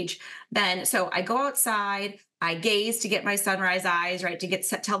the stage, then, so I go outside, I gaze to get my sunrise eyes, right? To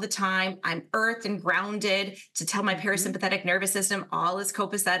tell the time. I'm earthed and grounded, to tell my parasympathetic nervous system all is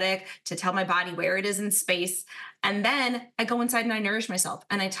copacetic, to tell my body where it is in space. And then I go inside and I nourish myself,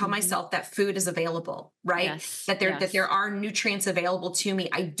 and I tell myself that food is available, right? Yes. That there are nutrients available to me.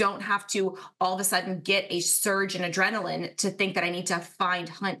 I don't have to all of a sudden get a surge in adrenaline to think that I need to find,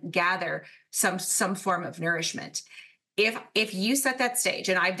 hunt, gather some form of nourishment. If you set that stage,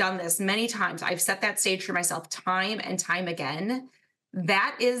 and I've done this many times, I've set that stage for myself time and time again.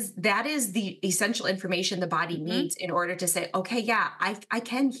 That is the essential information the body needs in order to say, okay, yeah, I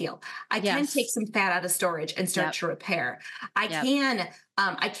can heal. I can take some fat out of storage and start to repair. I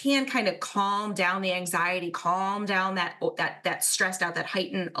can kind of calm down the anxiety, calm down that stressed out, that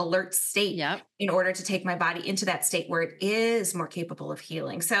heightened alert state in order to take my body into that state where it is more capable of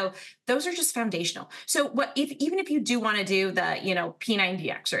healing. So those are just foundational. So even if you do want to do the,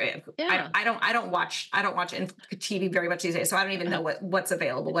 P90X, or I don't watch TV very much these days, so I don't even know what's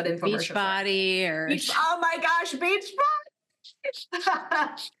available, what infomercials. Beachbody oh my gosh, Beachbody.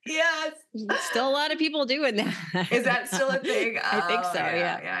 Yes. Still a lot of people doing that. Is that still a thing? I think so.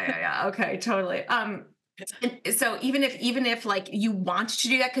 Yeah. Okay, totally. So even if like you want to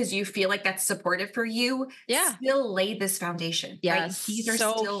do that because you feel like that's supportive for you, still lay this foundation. Yes. Right? These are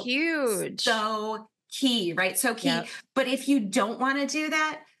so still huge. So key, right? So key. But if you don't want to do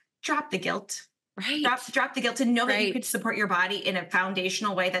that, drop the guilt. Right. Drop the guilt and know that you could support your body in a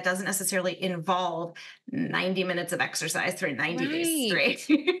foundational way that doesn't necessarily involve 90 minutes of exercise for 90 days straight.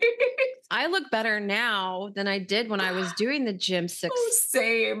 I look better now than I did when I was doing the gym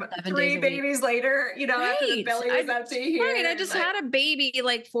same. 3 babies later, after the belly was empty here. Right. I just had a baby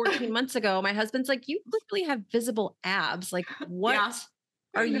like 14 months ago. My husband's like, you literally have visible abs. Like, what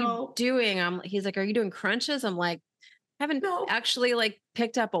are you doing? He's like, are you doing crunches? I'm like, haven't actually like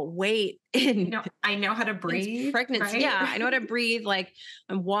picked up a weight in I know how to breathe. Pregnancy. Right? Yeah. I know how to breathe. Like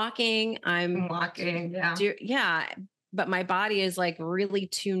I'm walking. But my body is like really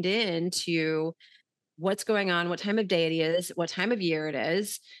tuned in to what's going on, what time of day it is, what time of year it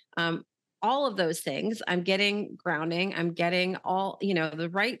is. All of those things. I'm getting grounding. I'm getting all, the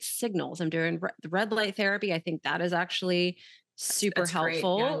right signals. I'm doing the red light therapy. I think that is actually super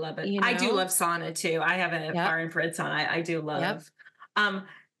helpful. Yeah, I love it. I do love sauna too. I have a far infrared sauna. I do love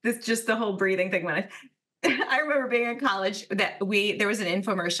this, just the whole breathing thing. When I remember being in college that there was an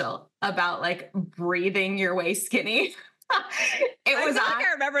infomercial about like breathing your way skinny. I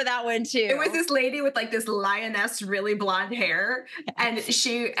remember that one too. It was this lady with like this lioness, really blonde hair, and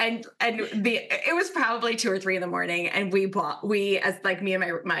it was probably 2 or 3 in the morning, and we as like me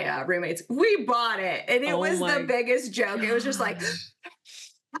and my roommates, we bought it, and it was the biggest joke. God. It was just like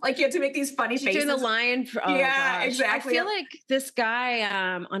you have to make these funny faces. Doing the lion. Gosh. Exactly. I feel like this guy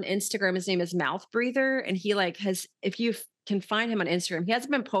on Instagram, his name is Mouth Breather, and he if you can find him on Instagram, he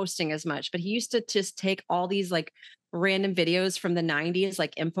hasn't been posting as much, but he used to just take all these like random videos from the 90s,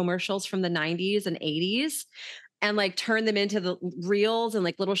 like infomercials from the 90s and 80s, and like turn them into the reels and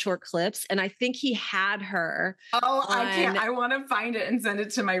like little short clips. And I think he had her. I want to find it and send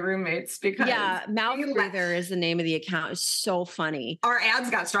it to my roommates because Mouth Breather is the name of the account. It's so funny. Our ads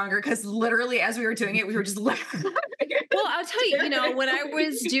got stronger because literally as we were doing it, we were just laughing. Well, I'll tell you, when I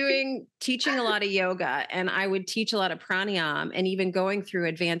was teaching a lot of yoga, and I would teach a lot of pranayam, and even going through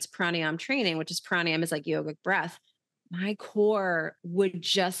advanced pranayam training, which is pranayam is like yogic breath, my core would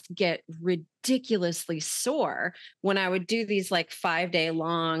just get ridiculously sore when I would do these like 5-day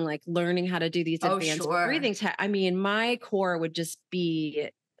long, like learning how to do these advanced breathing. My core would just be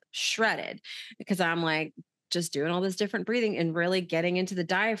shredded because I'm like just doing all this different breathing and really getting into the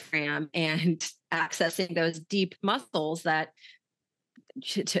diaphragm and accessing those deep muscles that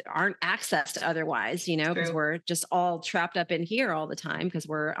aren't accessed otherwise, because we're just all trapped up in here all the time because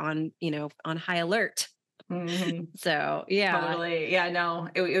we're on high alert. Mm-hmm. So totally. Yeah, no,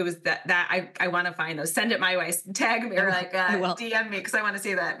 it was that I want to find those. Send it my way. Tag me or DM me because I want to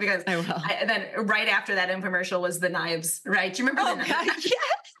see that because I will. And then right after that infomercial was the knives, right? Do you remember the knives?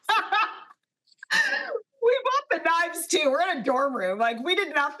 Yes. We bought the knives too. We're in a dorm room. Like we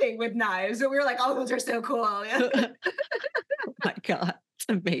did nothing with knives, but we were like, oh, those are so cool. Yeah. Oh my God. It's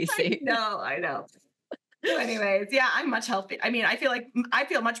amazing. I know. So anyways, I'm much healthy. I mean, I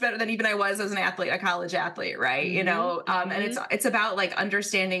feel much better than even I was as an athlete, a college athlete, right? Mm-hmm. And it's about like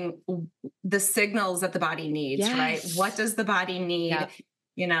understanding the signals that the body needs, right? What does the body need? Yep.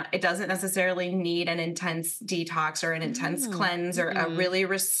 It doesn't necessarily need an intense detox or an intense cleanse or a really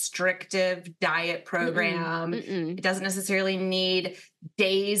restrictive diet program. It doesn't necessarily need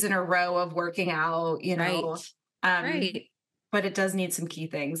days in a row of working out, Right. but it does need some key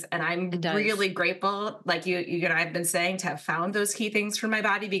things. And I'm really grateful, like you and I have been saying, to have found those key things for my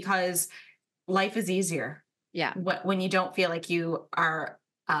body, because life is easier. Yeah. When you don't feel like you are,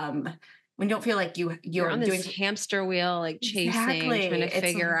 when you don't feel like you're on this hamster wheel, like chasing, trying to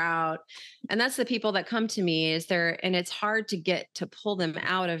figure out. And that's the people that come to me and it's hard to pull them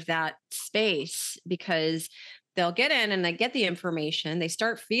out of that space, because they'll get in and they get the information, they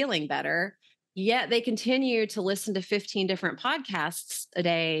start feeling better, yet they continue to listen to 15 different podcasts a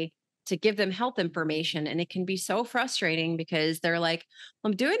day to give them health information. And it can be so frustrating, because they're like,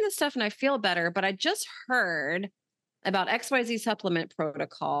 I'm doing this stuff and I feel better, but I just heard about XYZ supplement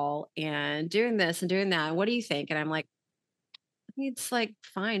protocol and doing this and doing that. What do you think? And I'm like, it's like,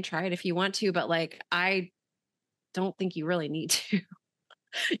 fine, try it if you want to, but like, I don't think you really need to.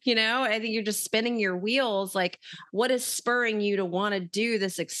 I think you're just spinning your wheels. Like, what is spurring you to want to do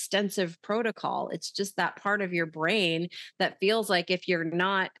this extensive protocol? It's just that part of your brain that feels like if you're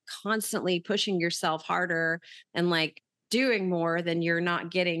not constantly pushing yourself harder and like doing more, then you're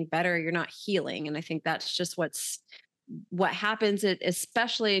not getting better, you're not healing. And I think that's just what happens,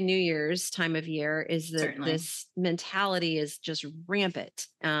 especially in New Year's time of year, is that Certainly. This mentality is just rampant.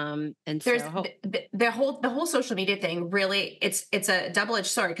 And there's so the whole social media thing. Really, it's a double-edged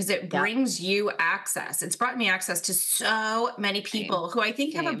sword, because it brings you access. It's brought me access to so many people who I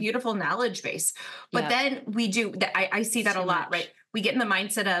think have a beautiful knowledge base. But then I see that a lot, right? We get in the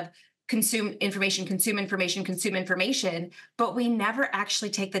mindset of consume information, but we never actually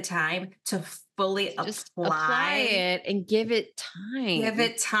take the time to fully apply it and give it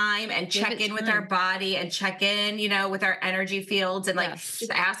time. And check in with our body and check in, with our energy fields, and like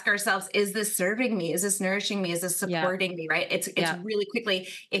just ask ourselves, is this serving me? Is this nourishing me? Is this supporting me? Right? It's really quickly,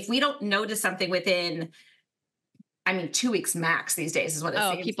 if we don't notice something within, 2 weeks max these days is what it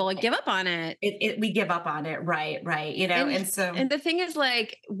seems. People like give up on it. We give up on it. Right. And the thing is,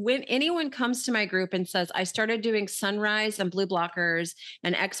 like, when anyone comes to my group and says, I started doing sunrise and blue blockers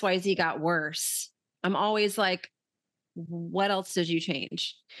and XYZ got worse, I'm always like, what else did you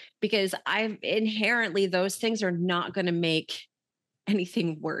change? Because inherently, those things are not going to make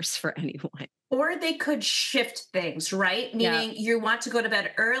anything worse for anyone. Or they could shift things, right? Meaning you want to go to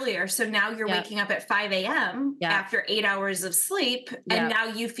bed earlier. So now you're waking up at 5 a.m. after 8 hours of sleep. And now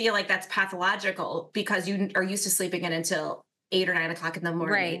you feel like that's pathological because you are used to sleeping in until 8 or 9 o'clock in the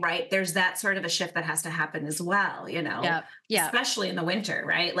morning, right? There's that sort of a shift that has to happen as well, especially in the winter,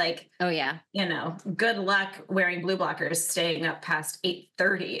 right? Like, good luck wearing blue blockers, staying up past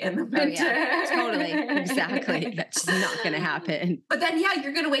 8:30 in the winter. Totally. Exactly. That's not going to happen. But then,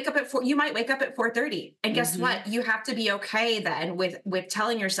 you're going to wake up at 4. You might wake up at 4:30. And guess what? You have to be okay then with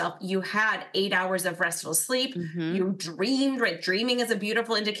telling yourself you had 8 hours of restful sleep. You dreamed, right? Dreaming is a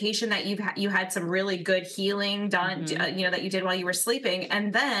beautiful indication that you had some really good healing done, that you did while you were sleeping.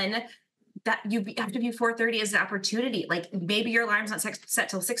 And then that you have to view 4:30 as an opportunity. Like, maybe your alarm's not set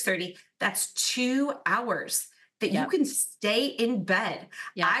till 6:30. That's 2 hours that you can stay in bed.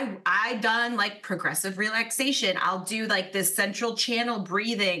 I done like progressive relaxation. I'll do like this central channel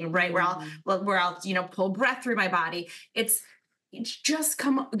breathing, right? Where I'll pull breath through my body. It's just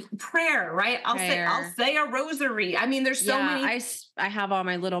prayer, right? I'll say a rosary. There's so many. I have all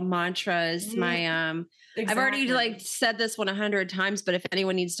my little mantras. I've already said this 100 times, but if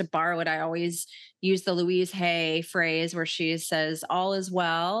anyone needs to borrow it, I always use the Louise Hay phrase where she says, all is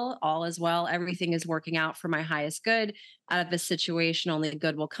well, everything is working out for my highest good. Out of this situation, only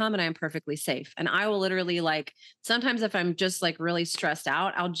good will come, and I am perfectly safe. And I will literally, sometimes if I'm just really stressed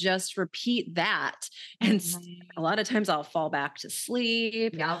out, I'll just repeat that. And a lot of times I'll fall back to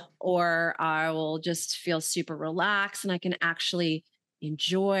sleep, or I will just feel super relaxed, and I can actually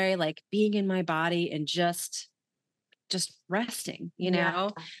enjoy being in my body and just resting,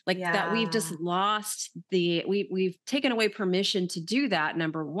 that we've just lost we've taken away permission to do that,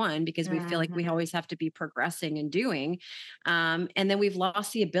 number one, because we feel like we always have to be progressing and doing. And then we've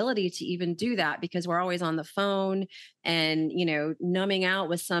lost the ability to even do that because we're always on the phone and, numbing out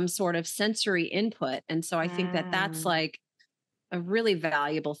with some sort of sensory input. And so I think that that's a really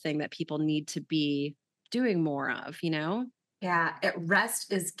valuable thing that people need to be doing more of, Yeah,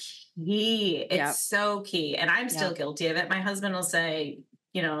 rest is key. It's so key. And I'm still guilty of it. My husband will say,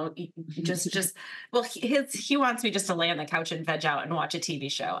 he wants me just to lay on the couch and veg out and watch a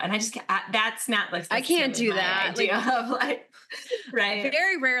TV show. And I just can't, that's not I can't do that. Idea of right.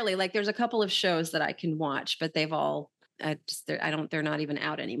 Very rarely, there's a couple of shows that I can watch, but they've all they're not even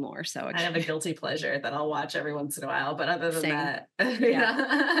out anymore. So I have a guilty pleasure that I'll watch every once in a while, but other than that,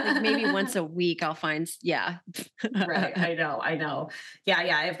 yeah. Like maybe once a week I'll find, right. I know. Yeah.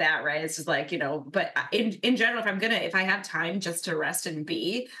 I have that, right. It's just like, but in general, if I have time just to rest and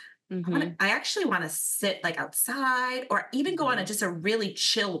be, I actually want to sit like outside or even go on just a really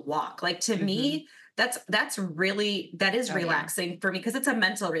chill walk. Like to me, that is relaxing for me because it's a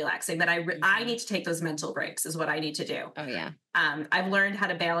mental relaxing that I need to take those mental breaks is what I need to do. Oh yeah. I've learned how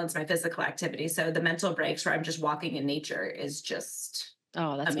to balance my physical activity. So the mental breaks where I'm just walking in nature is just,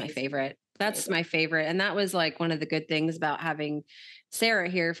 that's amazing. My favorite. That's my favorite. And that was like one of the good things about having Sarah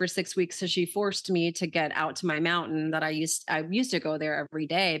here for 6 weeks. So she forced me to get out to my mountain that I used to go there every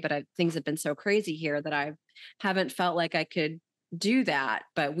day, but things have been so crazy here that I haven't felt like I could do that.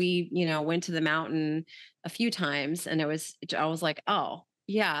 But we, went to the mountain a few times and I was like, oh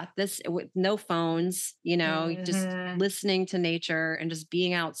yeah, this with no phones, just listening to nature and just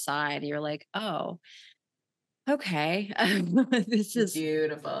being outside. You're like, oh, okay, this is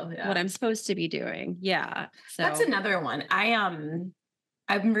beautiful. What I'm supposed to be doing. Yeah. So that's another one. I'm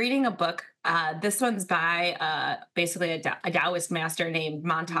reading a book. This one's by basically a Taoist master named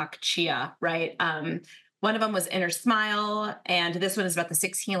Montauk Chia, right? One of them was Inner Smile, and this one is about the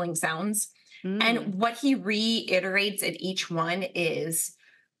 6 healing sounds. And what he reiterates in each one is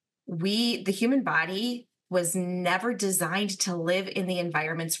the human body was never designed to live in the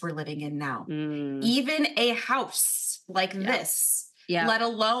environments we're living in now. Even a house like this, let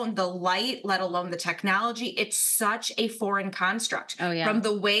alone the light, let alone the technology. It's such a foreign construct. From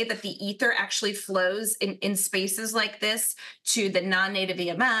the way that the ether actually flows in spaces like this to the non-native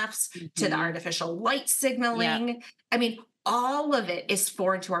EMFs, to the artificial light signaling. I mean, all of it is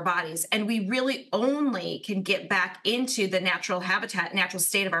foreign to our bodies. And we really only can get back into the natural habitat, natural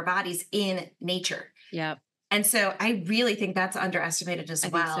state of our bodies in nature. Yeah. And so I really think that's underestimated as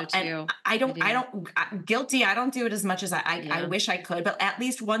well. I think so too. And I'm guilty. I don't do it as much as I wish I could, but at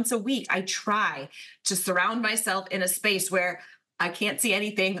least once a week, I try to surround myself in a space where I can't see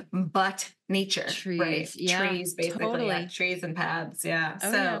anything but nature. Trees. Right? Yeah, trees, basically. totally. Yeah, trees and paths. Yeah.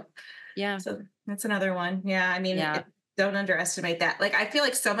 Oh, So that's another one. Yeah. I mean, don't underestimate that. Like, I feel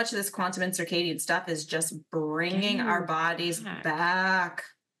like so much of this quantum and circadian stuff is just bringing our bodies back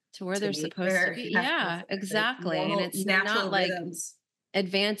to where they're supposed to be. Yeah, exactly. And it's not like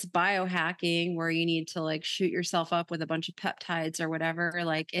advanced biohacking where you need to like shoot yourself up with a bunch of peptides or whatever.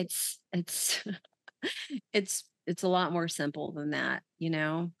 Like it's it's a lot more simple than that,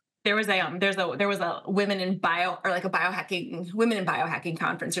 There was a women in biohacking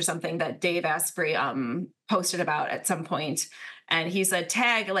conference or something that Dave Asprey posted about at some point. And he said,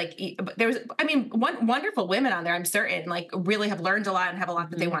 tag, like, wonderful women on there, I'm certain, like, really have learned a lot and have a lot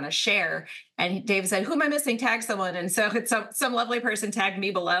that they want to share. And Dave said, who am I missing? Tag someone. And so it's some lovely person tagged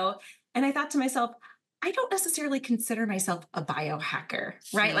me below. And I thought to myself, I don't necessarily consider myself a biohacker,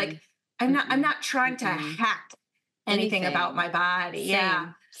 right? Like, I'm not trying to hack anything about my body.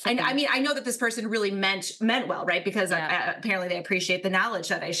 Same. Yeah. I mean, I know that this person really meant well, right? Because apparently they appreciate the knowledge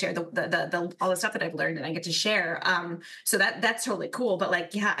that I share, the all the stuff that I've learned and I get to share. So that's totally cool. But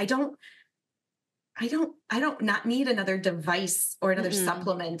like, I don't not need another device or another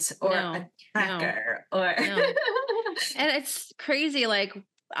supplement or a tracker And it's crazy. Like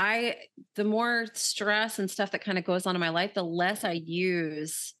the more stress and stuff that kind of goes on in my life, the less I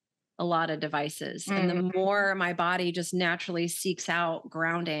use a lot of devices and the more my body just naturally seeks out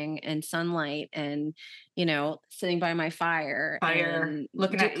grounding and sunlight and, sitting by my fire and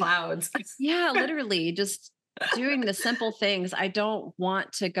looking at clouds. Yeah, literally just doing the simple things. I don't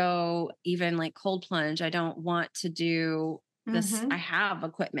want to go even like cold plunge. I don't want to do this. I have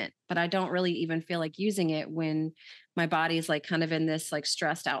equipment, but I don't really even feel like using it when my body is like kind of in this like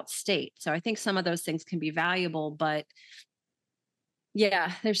stressed out state. So I think some of those things can be valuable, but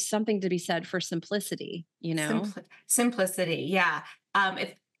yeah, there's something to be said for simplicity, Simplicity. Yeah.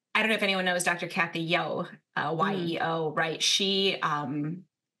 If I don't know if anyone knows Dr. Kathy Yeo, YEO, right? She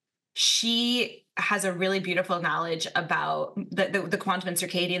has a really beautiful knowledge about the quantum and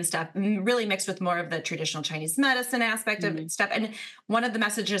circadian stuff, really mixed with more of the traditional Chinese medicine aspect of stuff. And one of the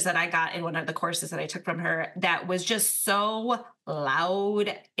messages that I got in one of the courses that I took from her that was just so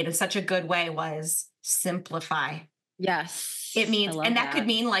loud in such a good way was simplify. Yes. It means, and that could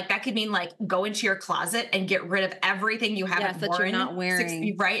mean like go into your closet and get rid of everything you haven't worn. That you're not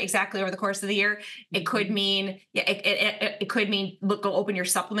wearing. Right. Exactly. Over the course of the year. It could mean, it could mean, go open your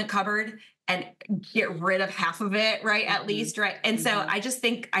supplement cupboard and get rid of half of it. Right. At least. Right. And so I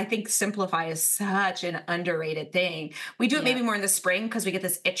think simplify is such an underrated thing. We do it maybe more in the spring because we get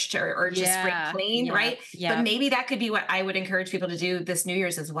this itch to, or just spring clean. Right. But maybe that could be what I would encourage people to do this New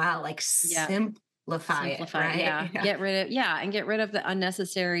Year's as well. Like simplify it, right? Yeah. Get rid of the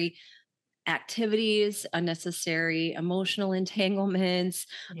unnecessary activities, unnecessary emotional entanglements,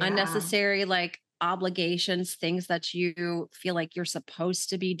 unnecessary like obligations, things that you feel like you're supposed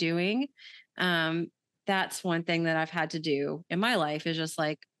to be doing. That's one thing that I've had to do in my life is just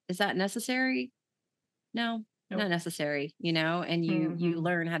like, is that necessary? No, not necessary, and you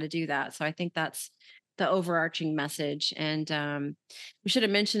learn how to do that. So I think that's the overarching message. And we should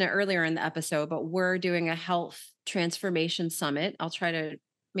have mentioned it earlier in the episode, but we're doing a health transformation summit. I'll try to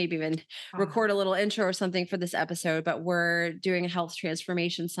maybe even record a little intro or something for this episode, but we're doing a health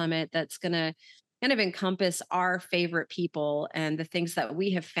transformation summit that's going to kind of encompass our favorite people and the things that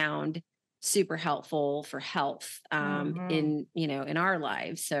we have found super helpful for health in our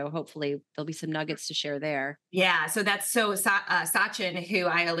lives. So hopefully there'll be some nuggets to share there. Yeah. So that's Sachin, who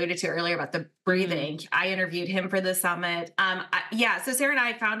I alluded to earlier about the breathing. I interviewed him for the summit. So Sarah and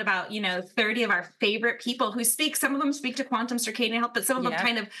I found about 30 of our favorite people who speak. Some of them speak to quantum circadian health, but some of them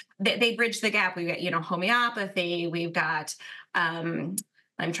kind of they bridge the gap. We've got homeopathy. We've got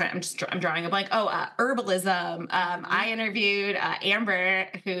I'm drawing a blank. Herbalism. I interviewed Amber,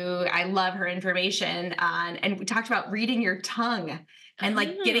 who I love her information on, and we talked about reading your tongue and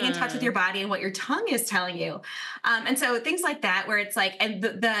like getting in touch with your body and what your tongue is telling you. And so things like that, where it's like, and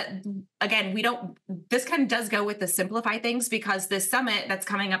this kind of does go with the simplify things, because this summit that's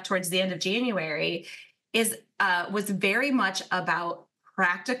coming up towards the end of January was very much about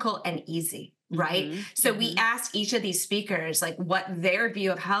practical and easy. Right. So we asked each of these speakers, like what their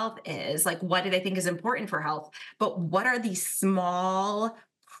view of health is, like, what do they think is important for health? But what are these small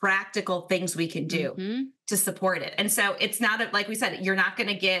practical things we can do to support it? And so it's not like we said, you're not going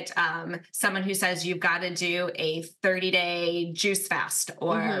to get someone who says you've got to do a 30-day juice fast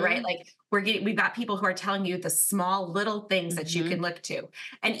or right. Like we've got people who are telling you the small little things that you can look to.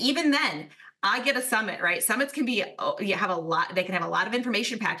 And even then, I get a summit, right? Summits can be, they can have a lot of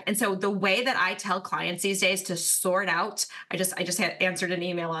information packed. And so the way that I tell clients these days to sort out, I just had answered an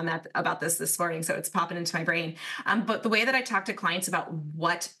email on that about this morning. So it's popping into my brain. But the way that I talk to clients about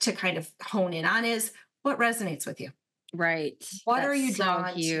what to kind of hone in on is what resonates with you. Right. What are you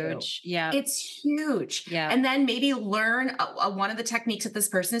drawn huge? to? Yeah. It's huge. Yeah. And then maybe learn one of the techniques that this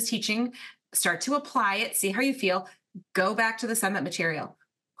person is teaching, start to apply it, see how you feel, go back to the summit material.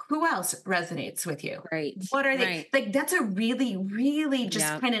 Who else resonates with you? Right. What are they? Like, that's a really, really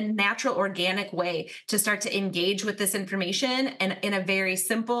just kind of natural, organic way to start to engage with this information, and in a very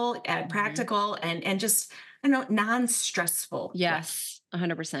simple and practical and just, non-stressful. Yes.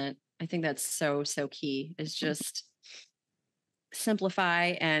 100%. I think that's so key, is just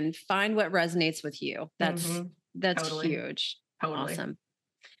simplify and find what resonates with you. That's totally. Huge. Totally. Awesome.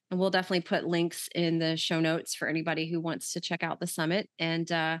 And we'll definitely put links in the show notes for anybody who wants to check out the summit. And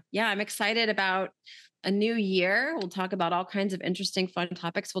I'm excited about a new year. We'll talk about all kinds of interesting, fun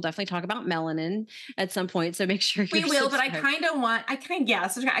topics. We'll definitely talk about melanin at some point. So make sure we will. But I kind of want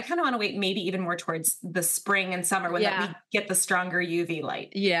to wait maybe even more towards the spring and summer when we get the stronger UV light.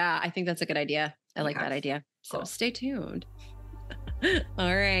 Yeah, I think that's a good idea. I like that idea. So stay tuned.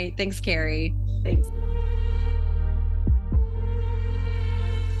 All right. Thanks, Carrie. Thanks.